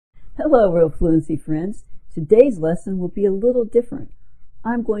Hello, Real Fluency friends. Today's lesson will be a little different.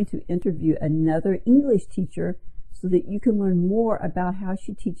 I'm going to interview another English teacher so that you can learn more about how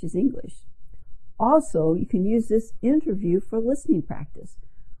she teaches English. Also, you can use this interview for listening practice.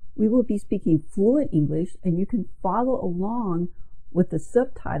 We will be speaking fluent English, and you can follow along with the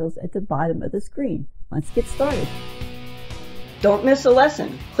subtitles at the bottom of the screen. Let's get started. Don't miss a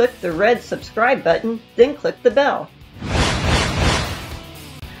lesson. Click the red subscribe button, then click the bell.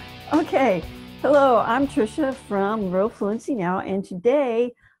 Okay, hello, I'm Tricia from Real Fluency Now, and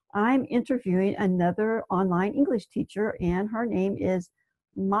today I'm interviewing another online English teacher, and her name is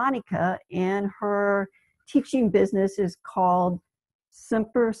Monica, and her teaching business is called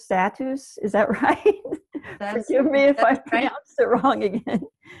Semper Status. Is that right? Forgive me if I pronounced it wrong again.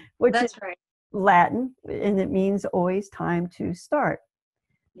 That's right. Latin, and it means always time to start.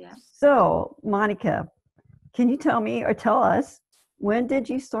 Yeah. So, Monica, can you tell me or tell us, when did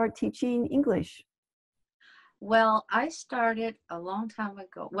you start teaching English? Well, I started a long time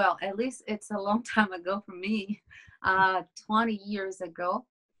ago. Well, at least it's a long time ago for me, 20 years ago.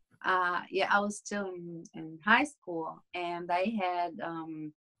 Yeah, I was still in high school, and I had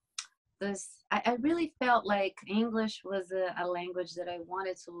I really felt like English was a language that I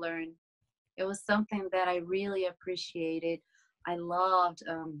wanted to learn. It was something that I really appreciated. I loved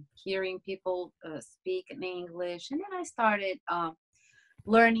hearing people speak in English, and then I started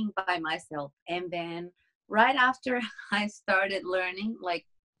learning by myself. And then right after I started learning, like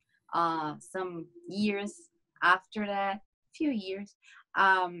some years after that, few years,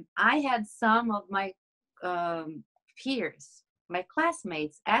 I had some of my peers, my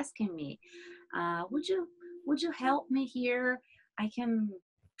classmates, asking me, would you help me here? I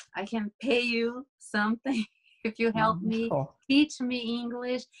can pay you something if you help me teach me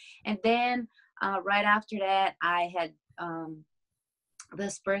English. And then right after that, I had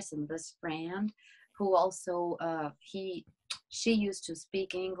this friend, who also she used to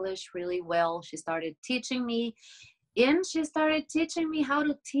speak English really well. She started teaching me, and she started teaching me how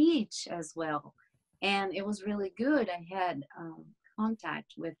to teach as well. And it was really good. I had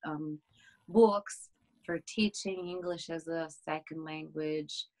contact with books for teaching English as a second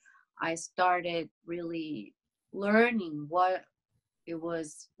language. I started really learning what it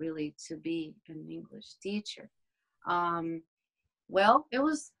was really to be an English teacher. Well,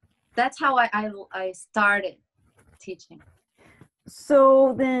 that's how I started teaching.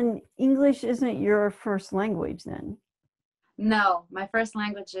 So then English isn't your first language then? No, my first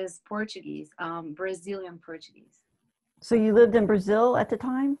language is Portuguese, Brazilian Portuguese. So you lived in Brazil at the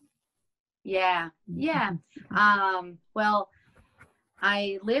time? Yeah. Well,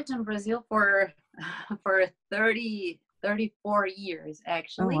 I lived in Brazil for 34 years,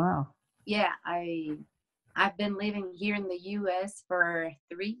 actually. Oh, wow. Yeah, I've been living here in the US for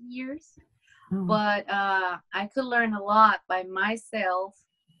 3 years, but I could learn a lot by myself.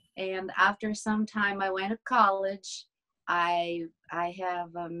 And after some time, I went to college. I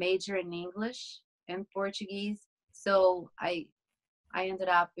have a major in English and Portuguese, so I ended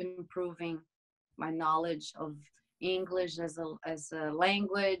up improving my knowledge of English as a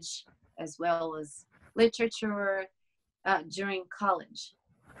language, as well as literature during college.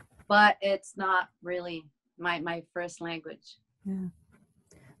 But it's not really my first language. Yeah.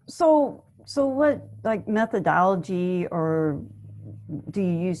 So what like methodology or do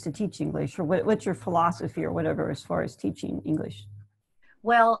you use to teach English, or what's your philosophy or whatever as far as teaching English?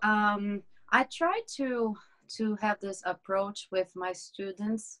 Well, I try to have this approach with my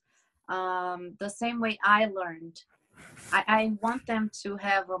students, the same way I learned. I want them to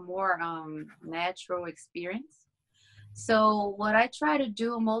have a more natural experience. So what I try to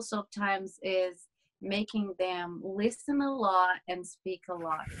do most of times is making them listen a lot and speak a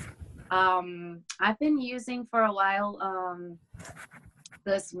lot. I've been using for a while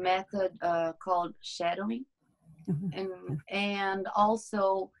this method called shadowing, and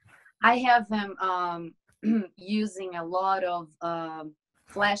also I have them using a lot of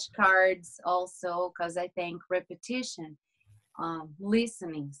flashcards also, because I think repetition,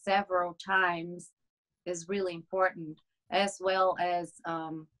 listening several times is really important, as well as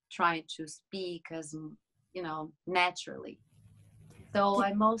trying to speak as naturally. So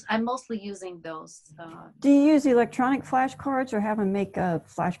I'm mostly using those. Do you use electronic flashcards or have them make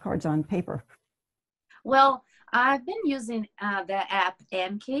flashcards on paper? Well, I've been using the app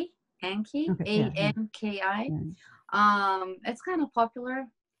Anki, Okay, A-N-K-I. yeah. It's kind of popular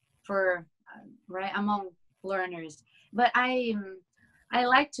for right among learners, but I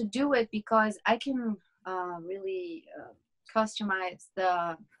like to do it because I can really customize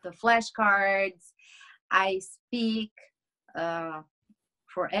the flashcards. I speak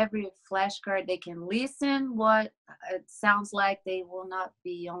for every flashcard, they can listen what it sounds like. They will not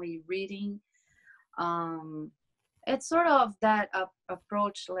be only reading. It's sort of that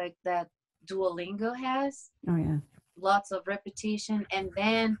approach like that Duolingo has. Oh, yeah. Lots of repetition, and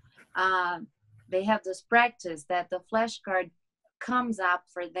then they have this practice that the flashcard comes up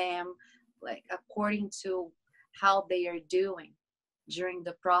for them like according to how they are doing during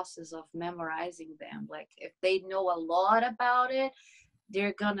the process of memorizing them. Like if they know a lot about it,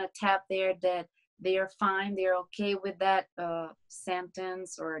 they're gonna tap there that they are fine, they're okay with that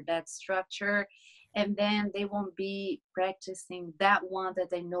sentence or that structure, and then they won't be practicing that one that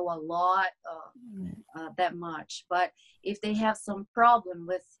they know a lot that much. But if they have some problem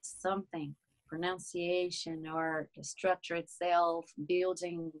with something, pronunciation or the structure itself,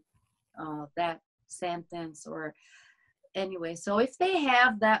 building that sentence, or anyway, so if they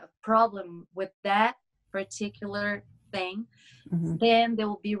have that problem with that particular thing, then they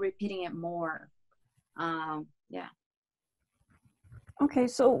will be repeating it more. Yeah. Okay,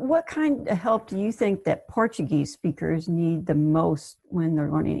 so what kind of help do you think that Portuguese speakers need the most when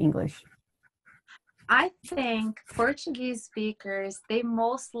they're learning English? I think Portuguese speakers, they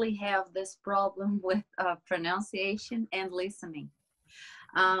mostly have this problem with pronunciation and listening.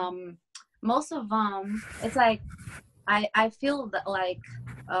 Most of them, it's like, I feel that like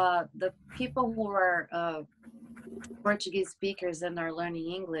the people who are Portuguese speakers and are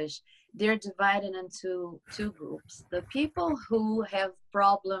learning English, they're divided into two groups. The people who have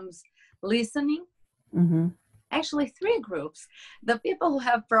problems listening, actually three groups. The people who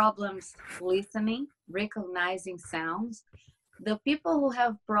have problems listening, recognizing sounds, the people who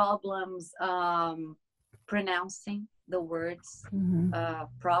have problems pronouncing the words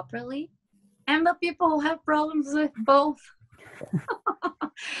properly, and the people who have problems with both.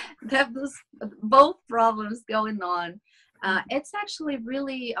 They have both problems going on. It's actually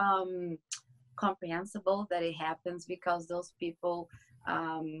really comprehensible that it happens, because those people,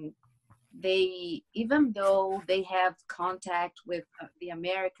 they, even though they have contact with the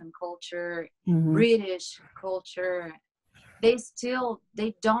American culture, British culture, they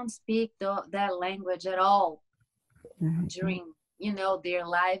don't speak that language at all during their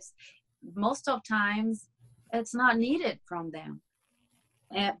lives. Most of times it's not needed from them.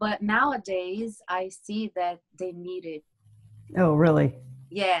 But nowadays I see that they need it. Oh, really?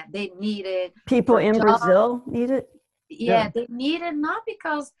 Yeah, they need it. People in Brazil need it? Yeah, they need it, not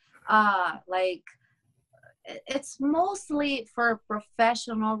because like, it's mostly for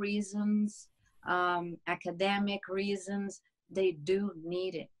professional reasons, academic reasons. They do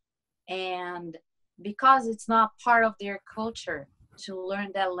need it, and because it's not part of their culture to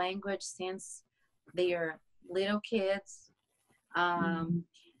learn that language since they are little kids.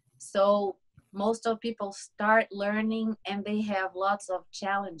 So most of people start learning and they have lots of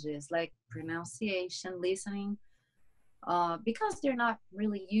challenges like pronunciation, listening, because they're not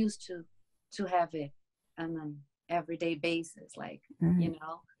really used to have it on an everyday basis, like,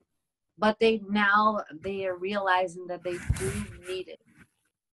 but they are realizing that they do need it.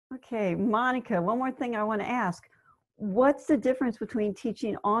 Okay, Monica, one more thing I want to ask. What's the difference between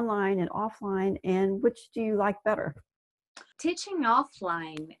teaching online and offline, and which do you like better? Teaching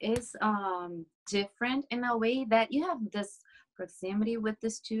offline is different in a way that you have this proximity with the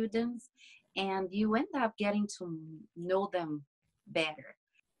students and you end up getting to know them better.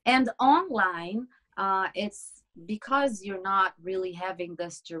 And online, it's because you're not really having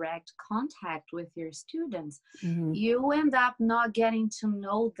this direct contact with your students, you end up not getting to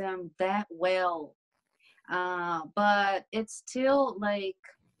know them that well. But it's still like,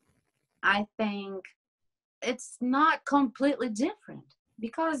 I think it's not completely different,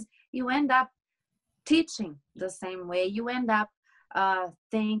 because you end up teaching the same way. You end up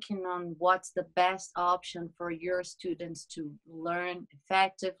thinking on what's the best option for your students to learn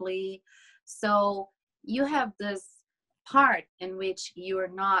effectively. So you have this part in which you're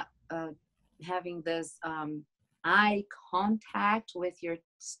not having this eye contact with your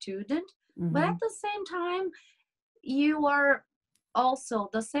student, but at the same time, you are also,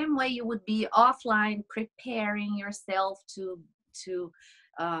 the same way you would be offline, preparing yourself to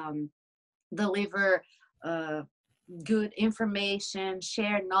deliver good information,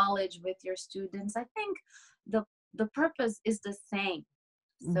 share knowledge with your students. I think the purpose is the same.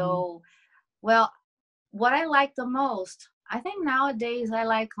 So, well, what I like the most, I think nowadays I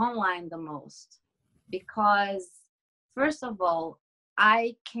like online the most, because first of all,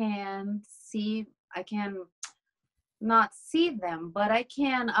 I can not see them, but I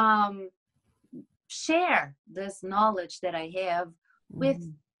can share this knowledge that I have with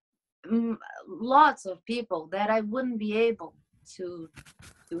lots of people that I wouldn't be able to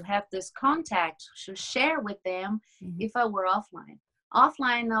have this contact to share with them if I were offline.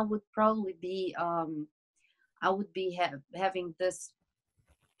 Offline, I would probably be having this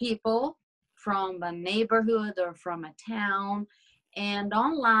people from a neighborhood or from a town, and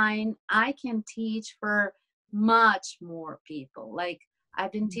online I can teach for much more people. Like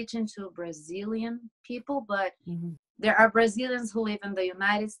I've been teaching to Brazilian people, but there are Brazilians who live in the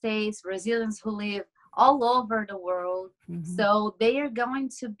United States, Brazilians who live all over the world. So they are going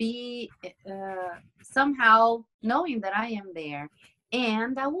to be somehow knowing that I am there,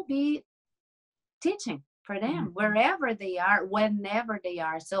 and I will be teaching for them wherever they are, whenever they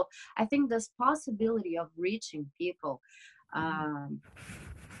are. So I think this possibility of reaching people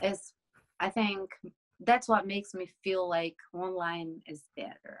is, I think that's what makes me feel like online is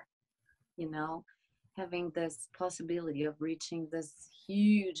better, you know, having this possibility of reaching this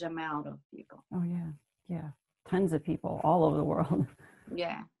huge amount of people. Oh yeah, tons of people all over the world.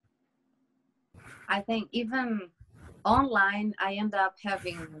 Yeah, I think even online I end up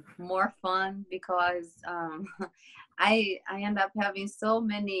having more fun because I end up having so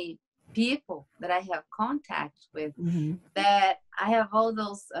many people that I have contact with that I have all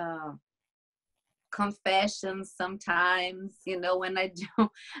those confessions sometimes, you know, when I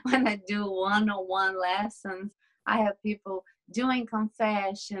do one-on-one lessons, I have people doing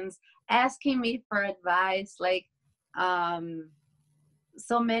confessions, asking me for advice, like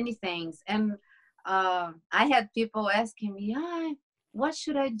so many things. And I had people asking me, what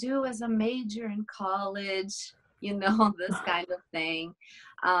should I do as a major in college? You know, this kind of thing.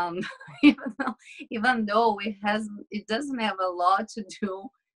 Even though it doesn't have a lot to do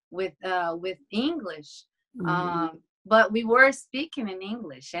with English. But we were speaking in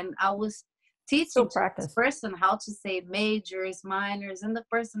English, and I was teaching this person how to say majors, minors, and the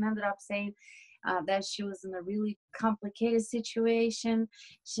person ended up saying that she was in a really complicated situation.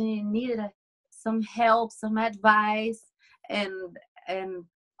 She needed some help, some advice, and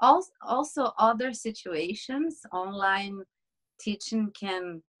also other situations online teaching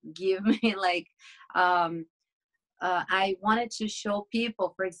can give me, like I wanted to show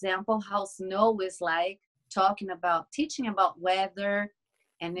people, for example, how snow is like, teaching about weather,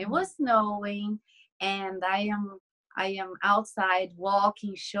 and it was snowing, and I am outside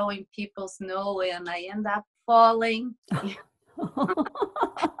walking, showing people snow, and I end up falling.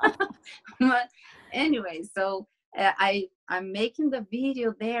 But anyway, so I'm making the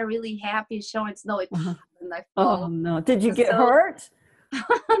video there, really happy, showing snow, and I fall. Oh no! Did you get hurt?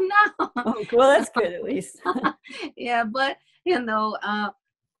 No. Oh, well, that's good at least. Yeah, but you know,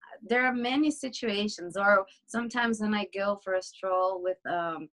 there are many situations, or sometimes when I go for a stroll with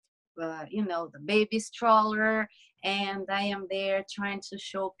you know, the baby stroller, and I am there trying to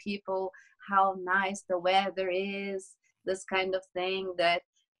show people how nice the weather is, this kind of thing, that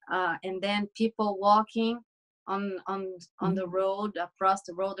and then people walking on the road, across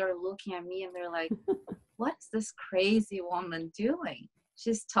the road, are looking at me and they're like, what's this crazy woman doing?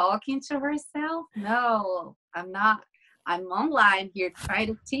 She's talking to herself? No, I'm not. I'm online here trying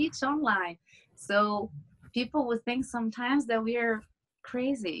to teach online. So people would think sometimes that we're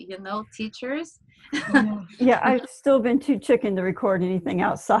crazy, you know, teachers. Yeah, I've still been too chicken to record anything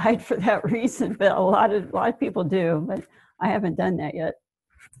outside for that reason, but a lot of people do, but I haven't done that yet.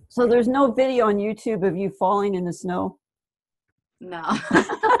 So there's no video on YouTube of you falling in the snow? No.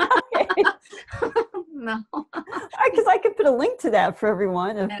 No. Because I could put a link to that for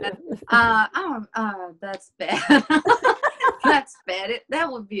everyone. That's bad. That's bad.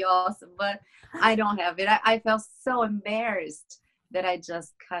 That would be awesome, but I don't have it. I felt so embarrassed that I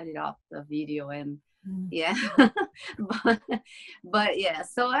just cut it off the video, and yeah. but yeah,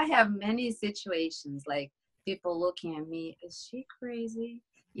 so I have many situations like people looking at me, is she crazy?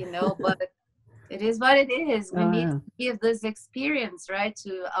 You know, but it is what it is. We need to give this experience, right,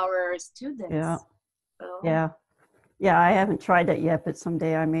 to our students. Yeah. So. Yeah, I haven't tried that yet, but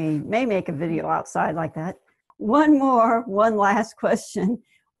someday I may make a video outside like that. One last question.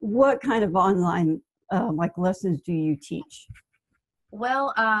 What kind of online like lessons do you teach?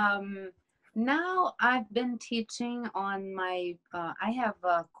 Well, now I've been teaching on my, I have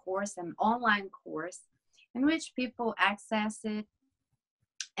a course, an online course, in which people access it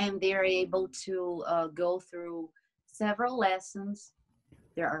and they're able to go through several lessons.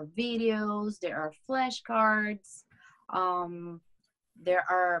 There are videos, there are flashcards, there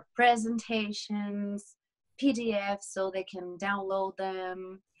are presentations, PDFs, so they can download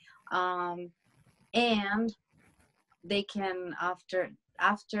them, and they can,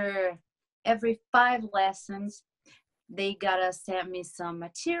 after every 5 lessons, they gotta send me some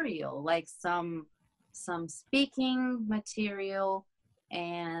material, like some some speaking material,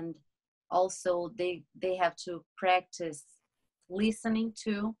 and also they have to practice listening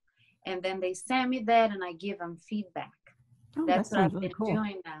too, and then they send me that and I give them feedback. Oh, That's that what sounds I've really been cool.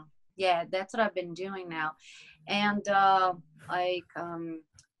 doing now. Yeah, that's what I've been doing now. And like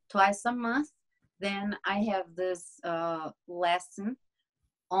twice a month, then I have this lesson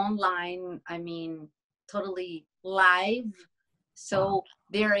online, I mean, totally live. So Wow.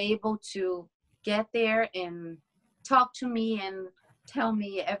 they're able to get there and talk to me and tell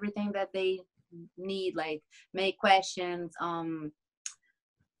me everything that they need, like make questions,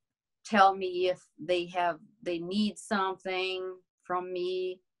 tell me if they need something from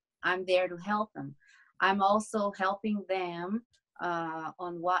me. I'm there to help them. I'm also helping them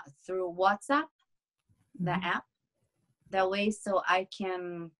through WhatsApp, the Mm-hmm. app. That way, so I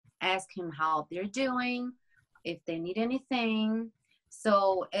can ask him how they're doing, if they need anything.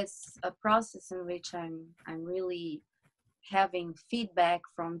 So it's a process in which I'm really having feedback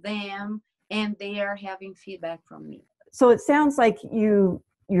from them, and they are having feedback from me. So it sounds like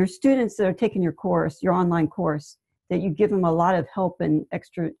your students that are taking your course, your online course, that you give them a lot of help and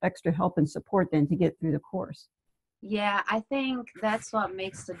extra help and support then to get through the course. Yeah, I think that's what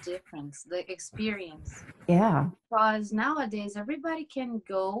makes the difference, the experience. Yeah. Because nowadays everybody can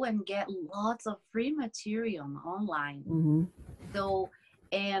go and get lots of free material online. Mm-hmm. So,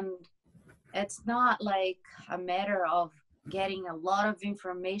 and it's not like a matter of getting a lot of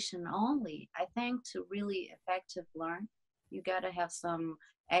information only. I think to really effective learn, you got to have some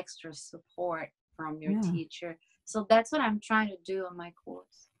extra support from your Yeah. teacher. So that's what I'm trying to do on my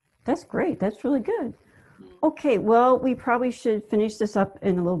course. That's great. That's really good. Yeah. Okay, well, we probably should finish this up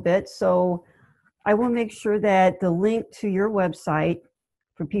in a little bit. So I will make sure that the link to your website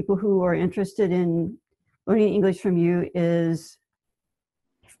for people who are interested in learning English from you is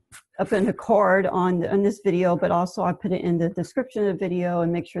up in the card on this video, but also I put it in the description of the video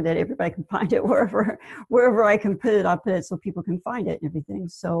and make sure that everybody can find it wherever I can put it, I'll put it so people can find it and everything.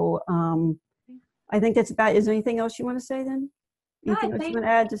 So I think that's about it. Is there anything else you want to say then? Anything else you want to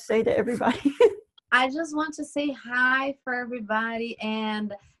add to say to everybody? I just want to say hi for everybody,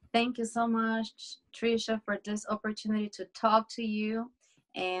 and thank you so much, Trisha, for this opportunity to talk to you.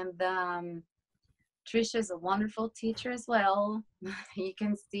 And Trisha is a wonderful teacher as well. You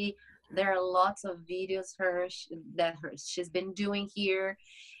can see there are lots of videos she's been doing here,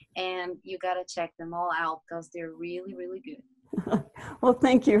 and you gotta check them all out because they're really, really good. Well,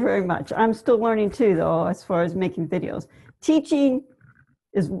 thank you very much. I'm still learning too, though, as far as making videos. Teaching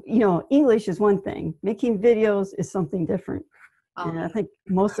is, English is one thing. Making videos is something different. And I think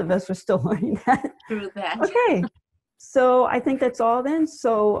most of us are still learning that. Through that. Okay. So I think that's all then.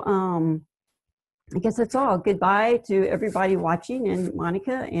 So I guess that's all. Goodbye to everybody watching and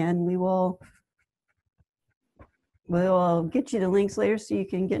Monica, and we'll get you the links later so you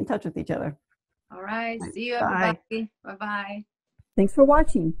can get in touch with each other. All right. See you, everybody. Bye-bye. Thanks for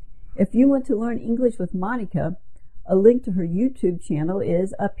watching. If you want to learn English with Monica, a link to her YouTube channel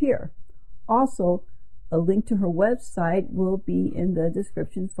is up here. Also, a link to her website will be in the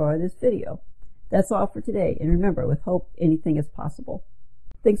description for this video. That's all for today. And remember, with hope, anything is possible.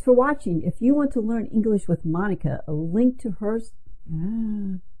 Thanks for watching. If you want to learn English with Monica, a link to her...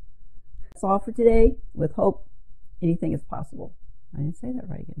 That's all for today. With hope, anything is possible. I didn't say that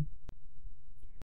right again.